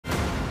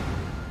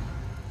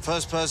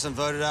First person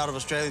voted out of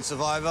Australian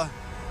Survivor,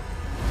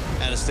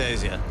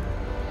 Anastasia.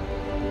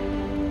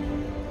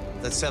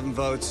 That's 7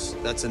 votes.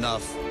 That's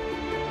enough.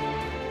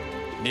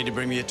 You need to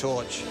bring me a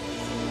torch.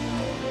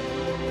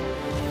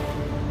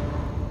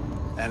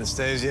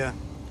 Anastasia,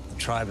 the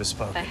tribe has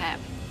spoken. They have.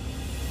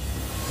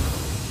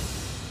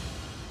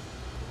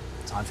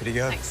 Time for you to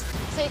go. Thanks.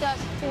 See you guys.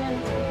 See you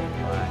then.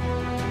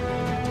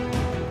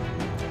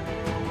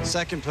 Bye.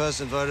 Second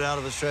person voted out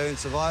of Australian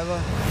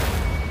Survivor,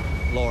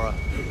 Laura.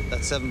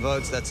 That's 7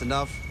 votes. That's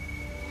enough.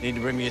 You need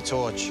to bring me a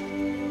torch.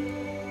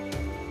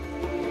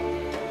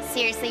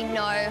 Seriously,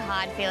 no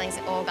hard feelings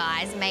at all,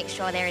 guys. Make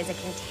sure there is a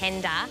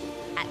contender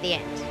at the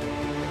end.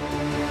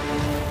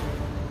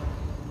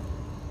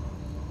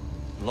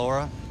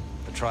 Laura,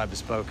 the tribe has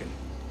spoken.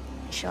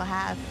 Sure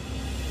have.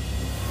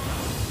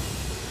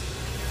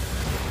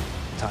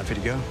 Time for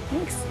you to go.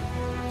 Thanks.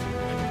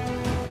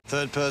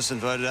 Third person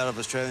voted out of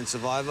Australian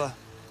Survivor,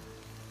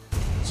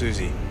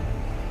 Susie.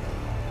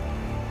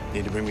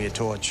 Need to bring me a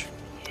torch.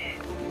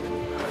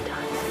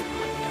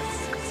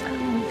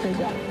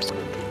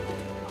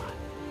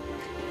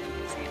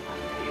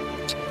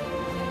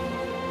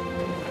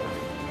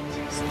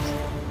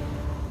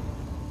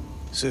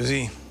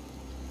 Susie,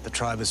 the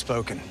tribe has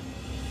spoken.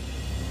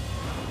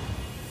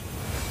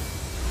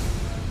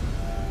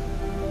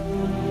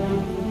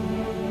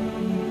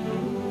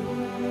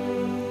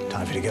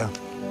 Time for you to go.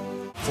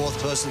 Fourth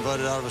person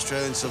voted out of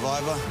Australian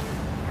Survivor,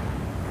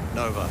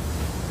 Nova.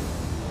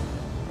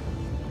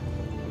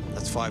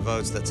 That's 5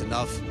 votes. That's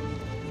enough.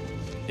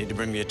 Need to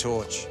bring me a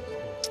torch.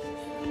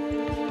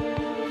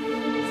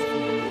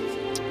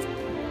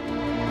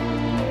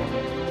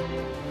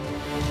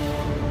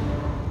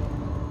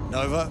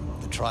 Nova,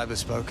 the tribe has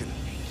spoken.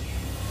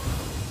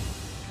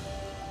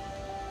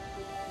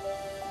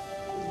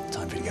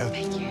 Time for you to go.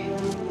 Thank you.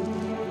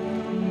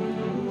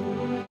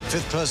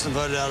 Fifth person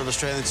voted out of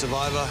Australian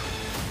Survivor,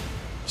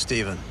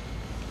 Stephen.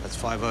 That's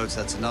 5 votes.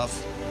 That's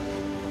enough.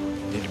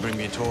 Need to bring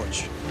me a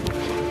torch.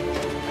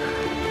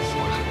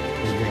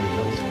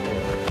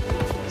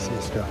 See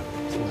you, Scott.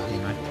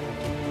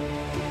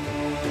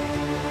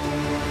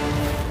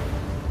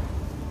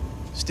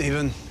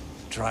 Stephen,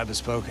 the tribe has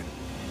spoken.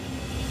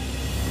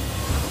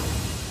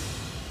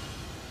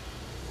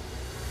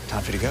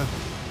 Time for you to go.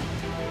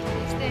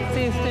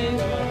 See you,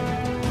 Steve.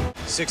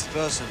 Sixth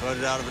person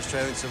voted out of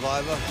Australian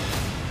Survivor,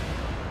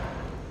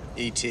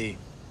 E.T.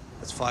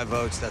 That's 5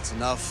 votes. That's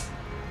enough.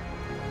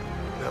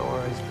 No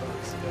worries,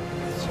 folks.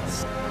 It's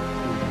just...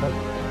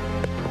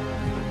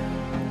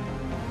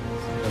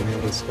 I'm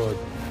here to squad.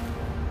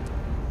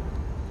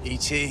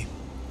 E.T.,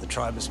 the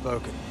tribe has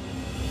spoken.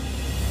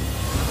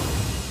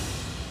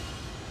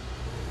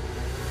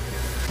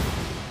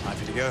 Time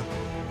for you to go.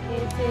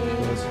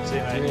 See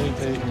you, mate.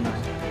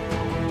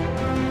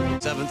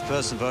 Seventh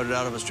person voted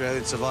out of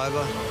Australian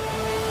Survivor,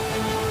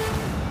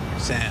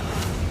 Sam.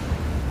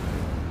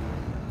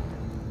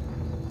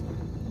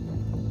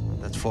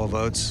 That's 4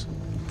 votes.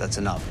 That's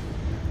enough.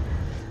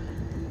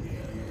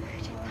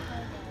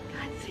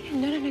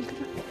 No, good luck.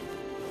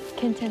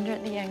 Contender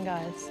at the end,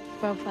 guys.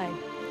 Well played.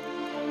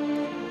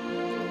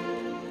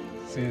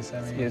 See you,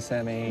 Sammy. See you,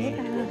 Sammy.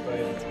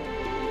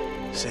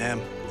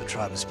 Sam, the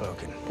tribe has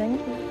spoken.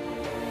 Thank you.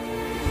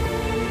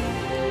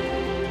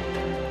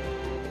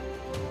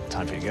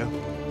 Time for you to go.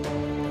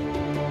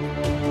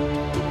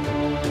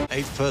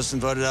 Eighth person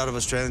voted out of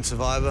Australian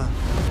Survivor,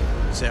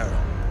 Sarah.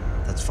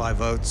 That's 5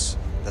 votes.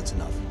 That's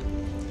enough.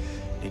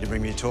 Need to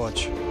bring me a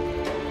torch.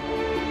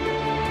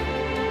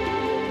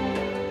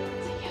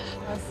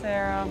 Well,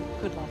 Sarah,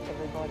 good luck,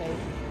 everybody.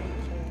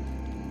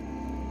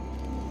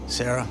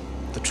 Sarah,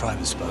 the tribe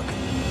has spoken.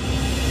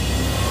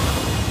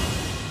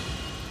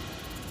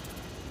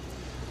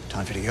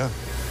 Time for you to go.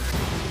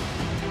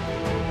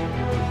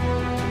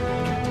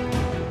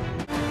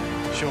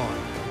 Sean,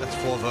 that's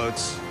 4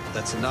 votes.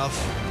 That's enough.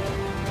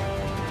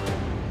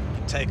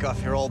 Take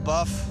off your old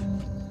buff,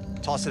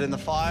 toss it in the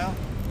fire.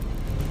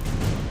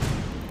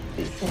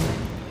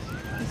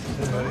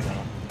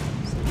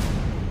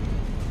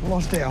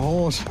 Lost our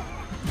horse.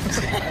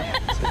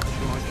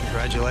 Sean,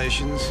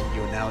 congratulations.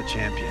 You are now a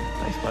champion.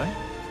 Thanks, buddy.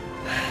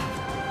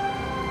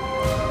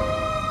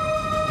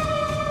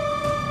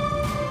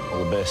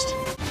 All the best.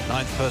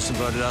 Ninth person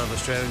voted out of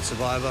Australian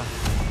Survivor,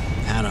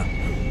 Hannah.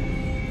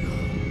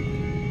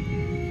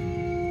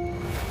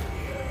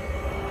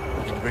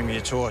 You can bring me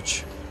a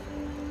torch.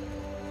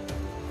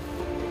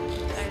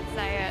 Don't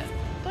say it.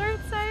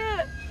 Don't say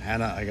it.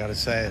 Hannah, I gotta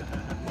say it.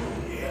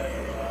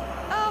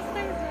 Oh,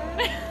 please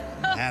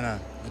don't. Hannah,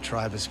 the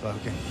tribe has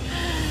spoken.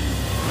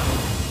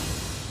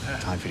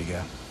 Time for you to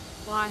go.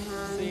 Bye,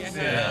 hon. See you,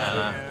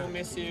 Hannah. We'll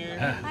miss you.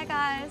 Hi,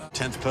 guys.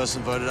 10th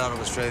person voted out of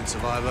Australian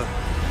Survivor,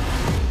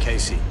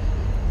 Casey.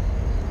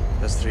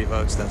 That's 3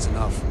 votes. That's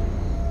enough.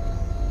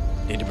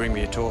 Need to bring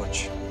me a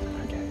torch.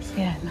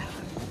 Yeah, no.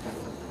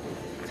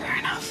 Fair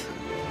enough.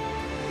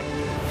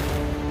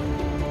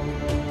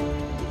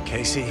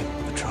 Casey,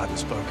 the tribe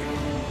has spoken.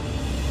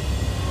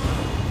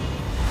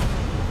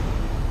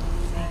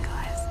 See you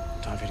guys.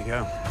 Time for you to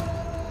go.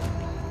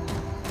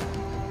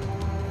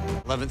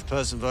 11th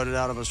person voted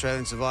out of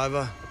Australian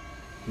Survivor,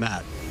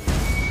 Matt.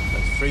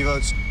 That's 3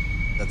 votes.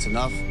 That's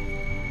enough.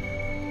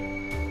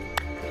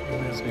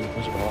 It's been a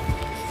pleasure, Bob.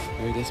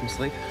 Go get some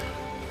sleep.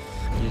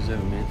 You deserve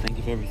it, man. Thank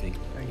you for everything.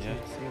 Thank you.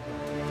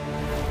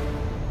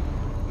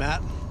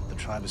 Matt, the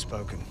tribe has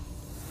spoken.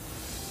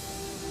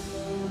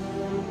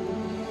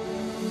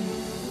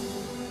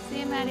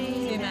 See you, Maddie.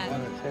 See you,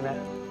 Matt. See that?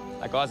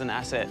 That guy's an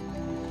asset.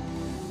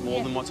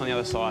 More than what's on the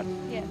other side.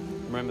 Yeah.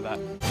 Remember that.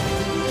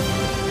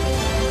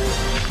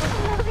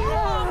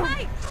 Oh,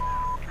 mate!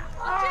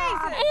 Oh,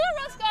 Jesus! Oh,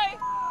 Roscoe!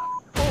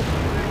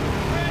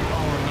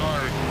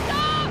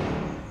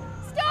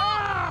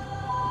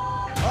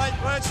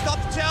 All right, stop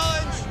the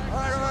challenge. All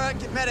right,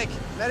 get medic.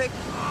 Medic.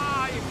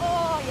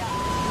 Oh, yeah.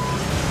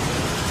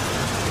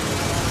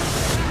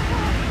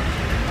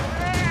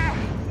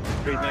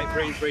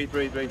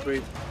 Breathe, mate.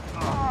 Breathe.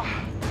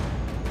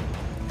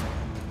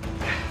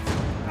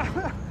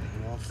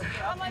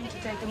 I need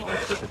to take them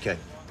off. Okay.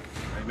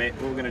 Right, mate,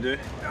 what we're going to do,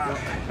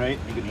 right,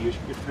 you're going to use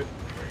your foot.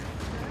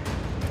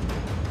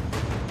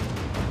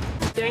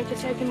 Going to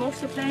take him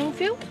off the playing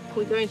field.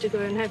 We're going to go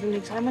and have him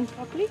examined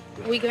properly.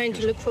 We're going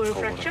to look for a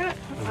fracture.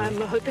 I'm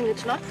hoping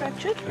it's not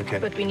fractured,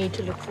 but we need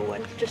to look for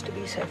one just to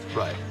be safe.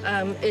 Right.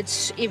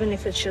 It's even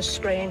if it's just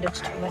sprained,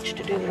 it's too much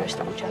to do the rest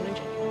of the challenge.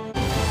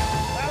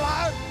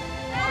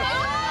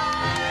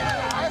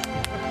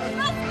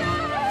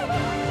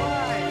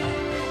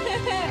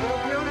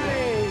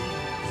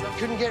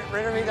 Couldn't get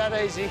rid of me that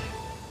easy.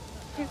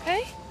 You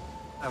okay?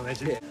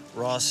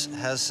 Ross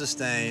has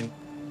sustained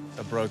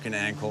a broken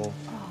ankle.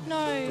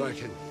 No.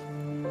 Broken.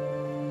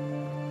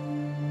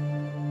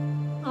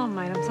 Oh,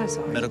 mate, I'm so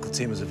sorry. Medical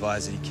team has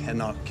advised that he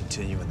cannot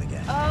continue in the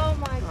game. Oh,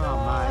 my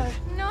God. mate.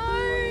 No.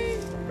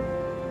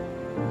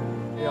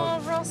 Oh,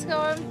 Roscoe,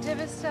 I'm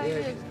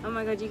devastated. Oh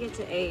my God, you get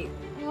to eat.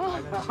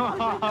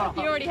 Oh.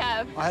 You already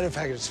have. I had a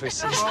packet of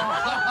Twisties.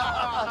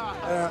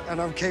 And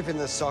I'm keeping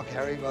the sock,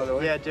 Harry, by the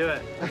way. Yeah, do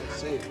it.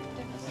 See it.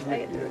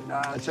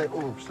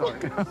 Oh, sorry.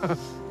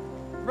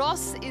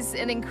 Ross is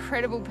an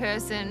incredible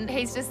person.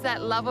 He's just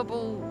that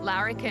lovable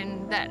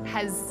larrikin that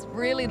has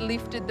really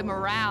lifted the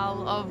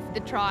morale of the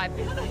tribe.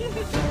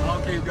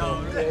 I'll keep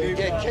going.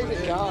 Yeah, keep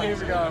it going.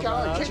 Keep it going,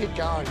 Keep it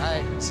going.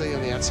 Hey, see you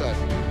on the outside.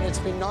 It's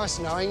been nice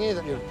knowing you,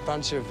 that you're a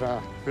bunch of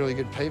really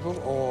good people,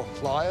 or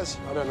liars,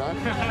 I don't know.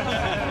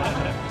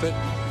 But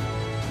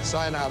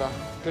sayonara.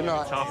 Good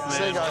night. Tough, man.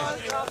 See you guys.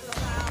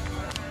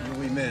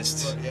 You'll be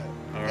missed. Yeah.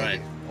 All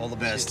right. All the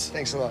best.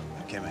 Thanks a lot.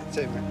 Okay, mate.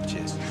 See you, man.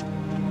 Cheers.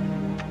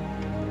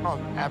 I'm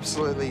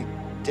absolutely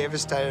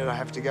devastated I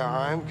have to go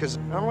home because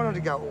I wanted to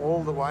go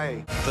all the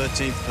way.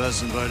 13th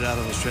person voted out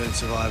of Australian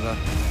Survivor,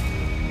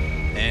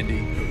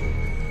 Andy.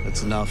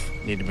 That's enough.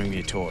 Need to bring me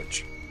a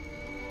torch.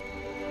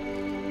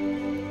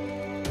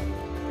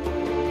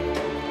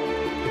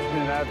 It's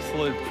been an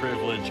absolute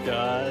privilege,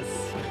 guys.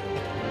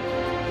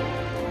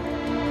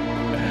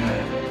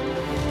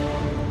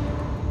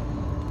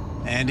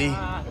 Andy,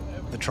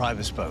 the tribe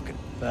has spoken.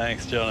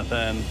 Thanks,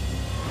 Jonathan.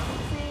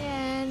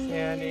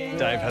 And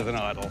Dave has an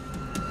idol.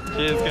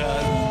 Cheers,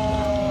 guys.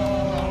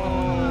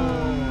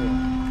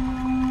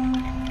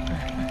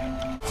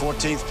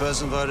 14th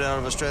person voted out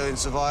of Australian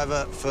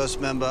Survivor, first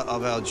member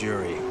of our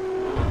jury,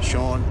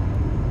 Sean.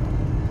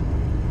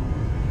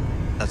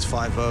 That's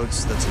 5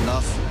 votes. That's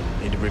enough.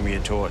 Need to bring me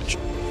a torch.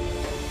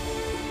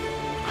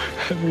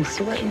 I'm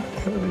sweating.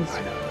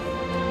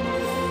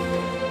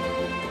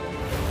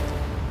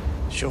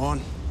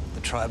 Sean,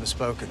 the tribe has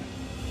spoken.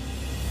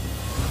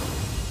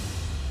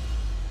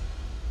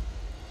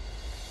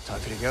 Time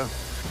for you to go.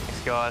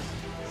 Thanks, guys.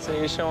 See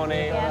you,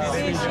 Shawnee.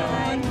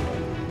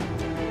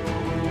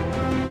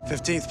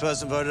 15th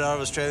person voted out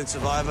of Australian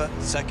Survivor,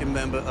 second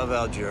member of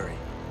our jury.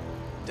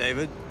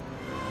 David,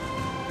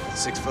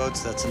 6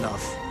 votes, that's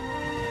enough.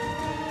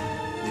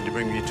 Need to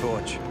bring me a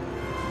torch.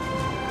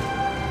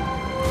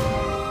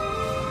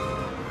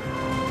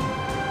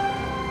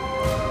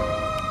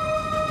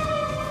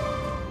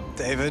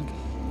 David,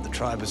 the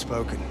tribe has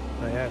spoken.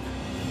 I have.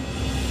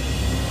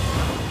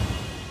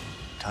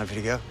 Time for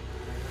you to go.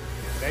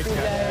 Thanks,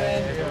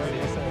 guys.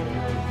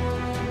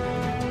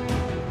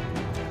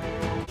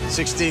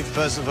 16th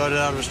person voted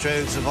out of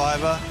Australian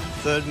Survivor,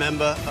 third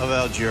member of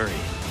our jury.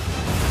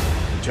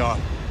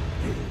 John.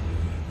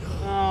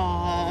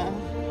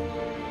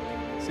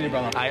 See you,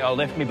 brother. Hey, I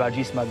left me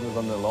budgie smugglers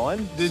on the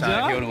line. Did so ya?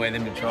 if you want to wear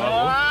them to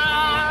tribal.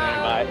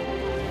 Sorry, mate.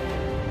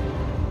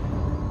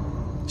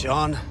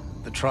 John,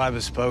 the tribe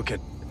has spoken.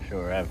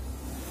 Sure have.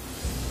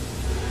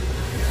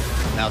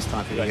 Now it's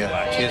time for you to go.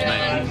 Cheers,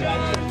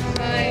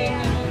 mate.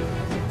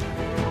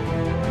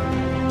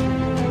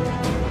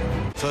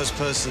 First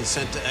person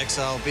sent to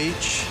Exile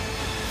Beach,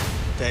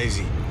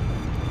 Daisy.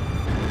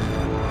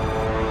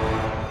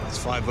 That's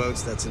 5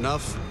 votes, that's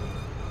enough.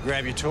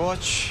 Grab your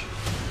torch,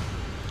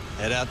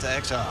 head out to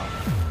Exile.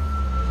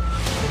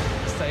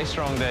 Stay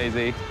strong,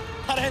 Daisy.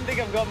 I don't think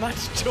I've got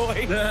much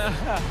choice.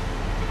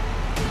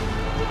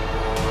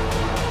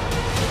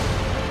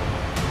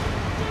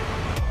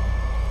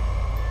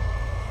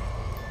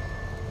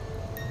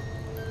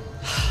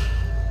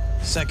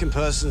 Second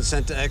person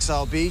sent to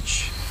Exile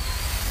Beach,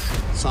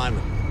 Simon.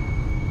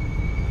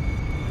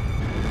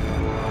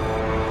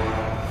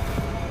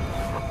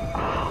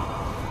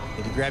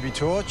 Need to grab your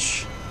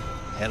torch,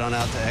 head on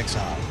out to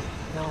Exile.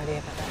 No idea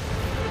about that.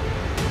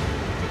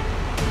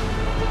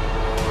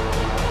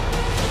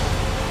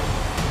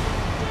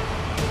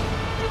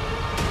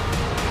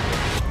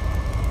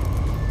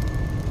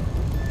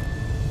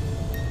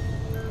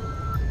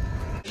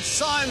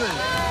 Simon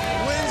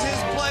wins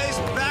his place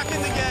back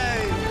in the game.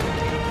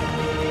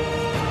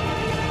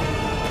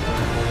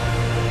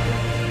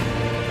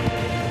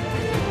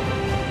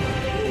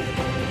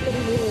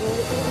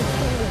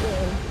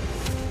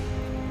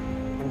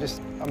 I'm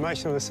just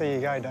emotional to see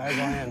you go, Dave. I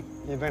am.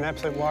 You've been an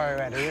absolute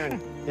warrior out here,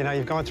 and you know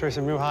you've gone through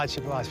some real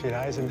hardship the last few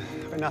days, and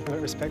I've got nothing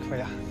but respect for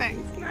you.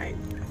 Thanks, mate.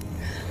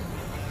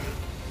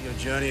 Your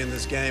journey in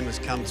this game has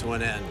come to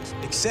an end,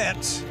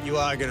 except you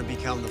are going to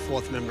become the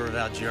fourth member of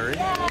our jury.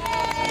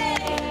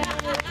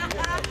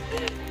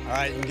 All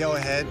right, you can go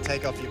ahead,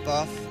 take off your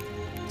buff,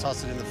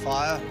 toss it in the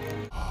fire.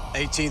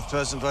 18th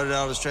person voted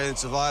out of Australian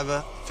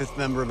Survivor, fifth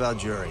member of our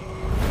jury.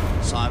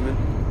 Simon,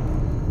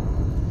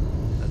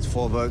 that's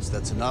 4 votes,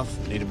 that's enough.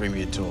 You need to bring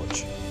me a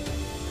torch.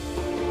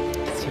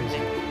 Susie.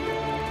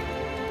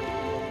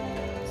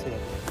 See you.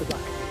 Good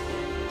luck.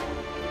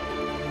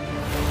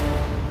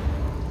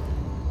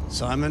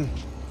 Simon,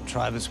 the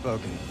tribe has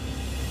spoken.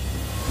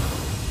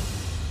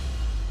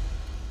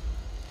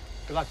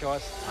 Good luck,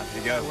 guys. Time for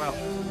you to go. Well.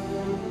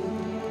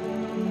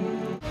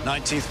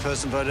 19th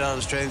person voted out of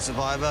Australian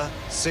Survivor,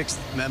 6th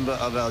member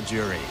of our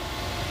jury.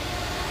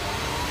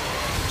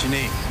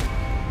 Janine.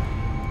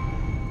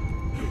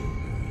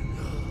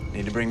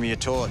 Need to bring me a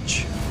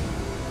torch.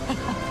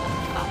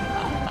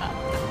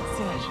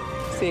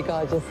 See you,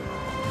 gorgeous.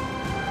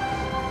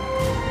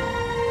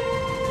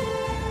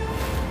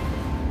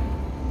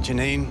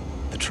 Janine,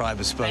 the tribe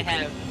has spoken. They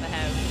have.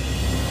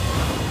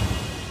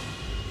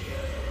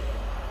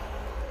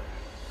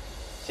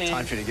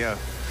 Time for you to go.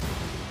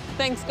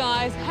 Thanks,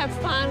 guys. Have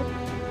fun.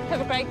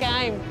 Have a great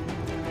game.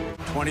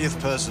 20th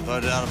person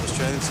voted out of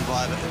Australian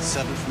Survivor and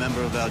 7th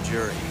member of our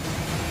jury.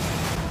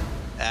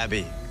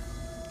 Abby.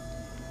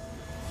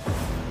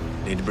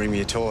 Need to bring me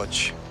a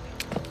torch.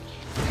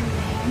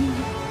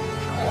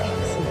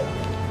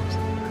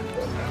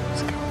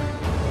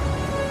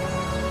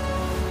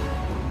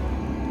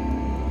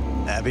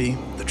 Abby,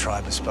 the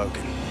tribe has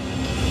spoken.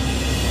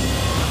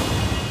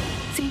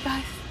 See you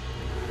guys.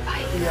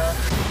 Bye. Yeah.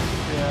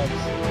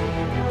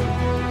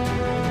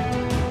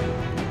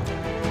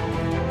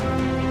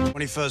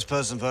 21st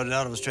person voted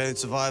out of Australian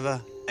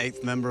Survivor,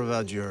 8th member of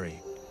our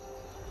jury.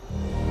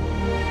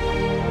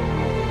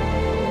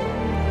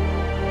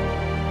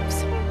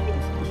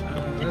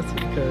 That's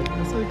okay.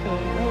 That's okay.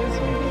 No, it's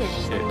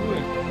all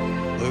good.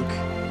 Luke,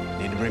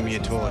 need to bring me a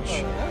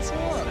torch. That's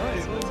all right.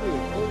 That's all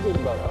good. All good,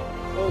 brother.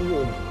 All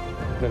good.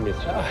 I'm gonna miss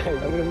you.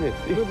 I'm gonna miss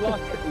you. Good luck,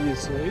 you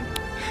sweet.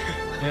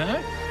 You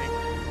know?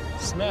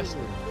 Smash it.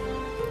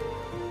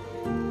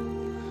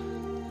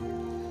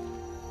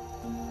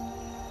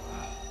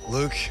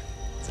 Luke,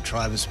 the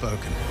tribe has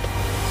spoken.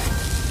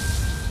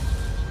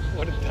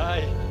 What a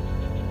day.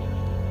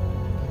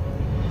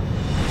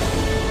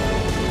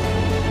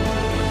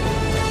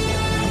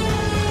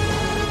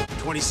 The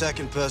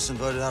 22nd person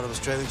voted out of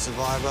Australian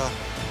Survivor,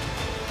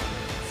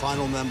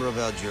 final member of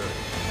our jury.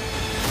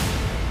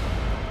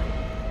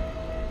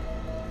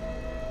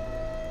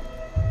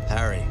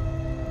 Harry,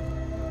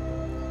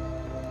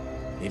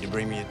 need to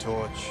bring me a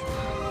torch.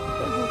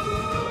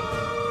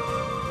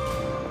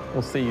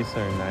 We'll see you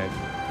soon, mate.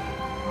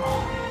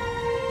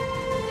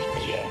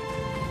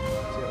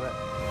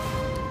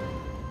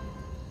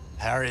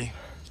 Harry,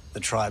 the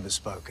tribe has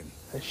spoken.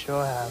 They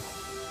sure have.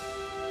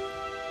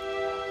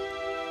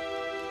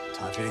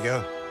 Time for you to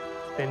go.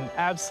 It's been an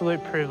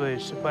absolute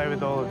privilege to play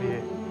with all of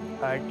you.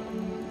 Like,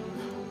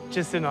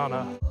 just an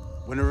honor.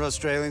 Winner of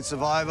Australian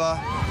Survivor,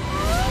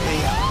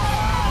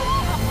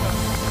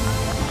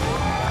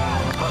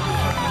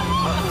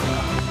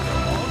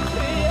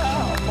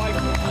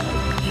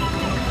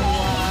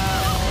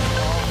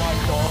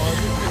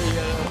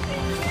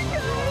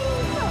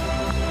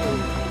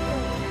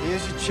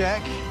 Here's your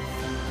check.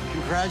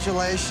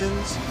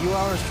 Congratulations. You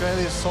are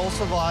Australia's sole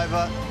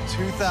survivor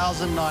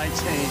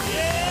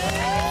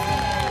 2019.